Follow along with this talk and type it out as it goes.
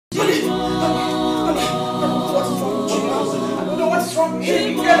saw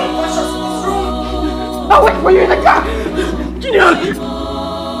him get unconscious in this room. Oh, wait, were you in the car? Junior!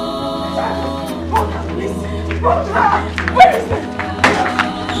 Where is it?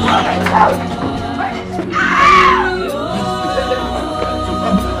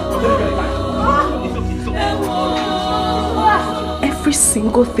 Every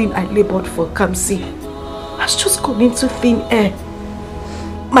single thing I labored for, Kamsi, has just gone into thin air.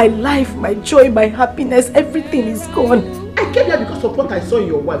 My life, my joy, my happiness, everything is gone. I came here because of what I saw in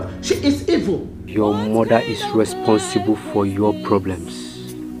your wife. She is evil. Your mother is responsible for your problems.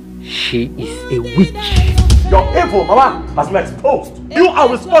 She is a witch. Your evil, Mama, has been exposed. You are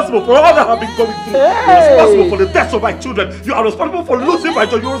responsible for all that I have been going through. You're responsible for the deaths of my children. You are responsible for losing my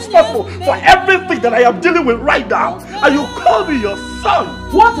job. You're responsible for everything that I am dealing with right now. And you call me your son.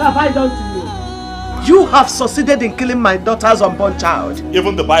 What have I done to you? You have succeeded in killing my daughter's unborn child.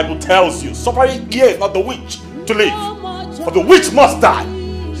 Even the Bible tells you, suffering ye not the witch to live. For the witch must die.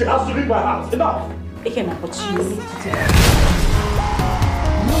 She has to leave my house. Enough.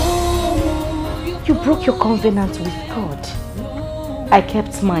 You broke your covenant with God. I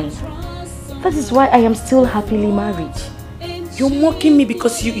kept mine. That is why I am still happily married. You're mocking me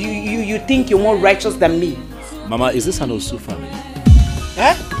because you think you're more righteous than me. Mama, is this an Osu family?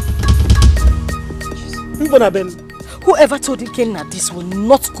 Eh? Whoever told Dikeh that this will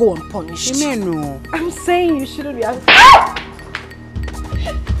not go unpunished. No. I'm saying you shouldn't be.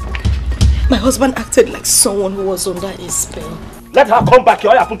 My husband acted like someone who was under a spell. Let her come back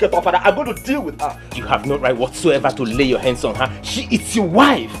here. I'm going to deal with her. You have no right whatsoever to lay your hands on her. She is your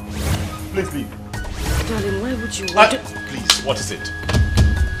wife. Please leave. Darling, why would you want to... Please, what is it?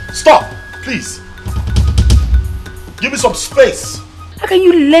 Stop, please. Give me some space. How can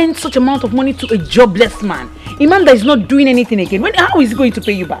you lend such amount of money to a jobless man? A man that is not doing anything again. How is he going to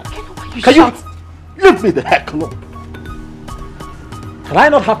pay you back? Can you leave me the heck alone? Can I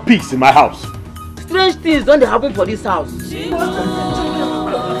not have peace in my house? Strange things don't happen for this house.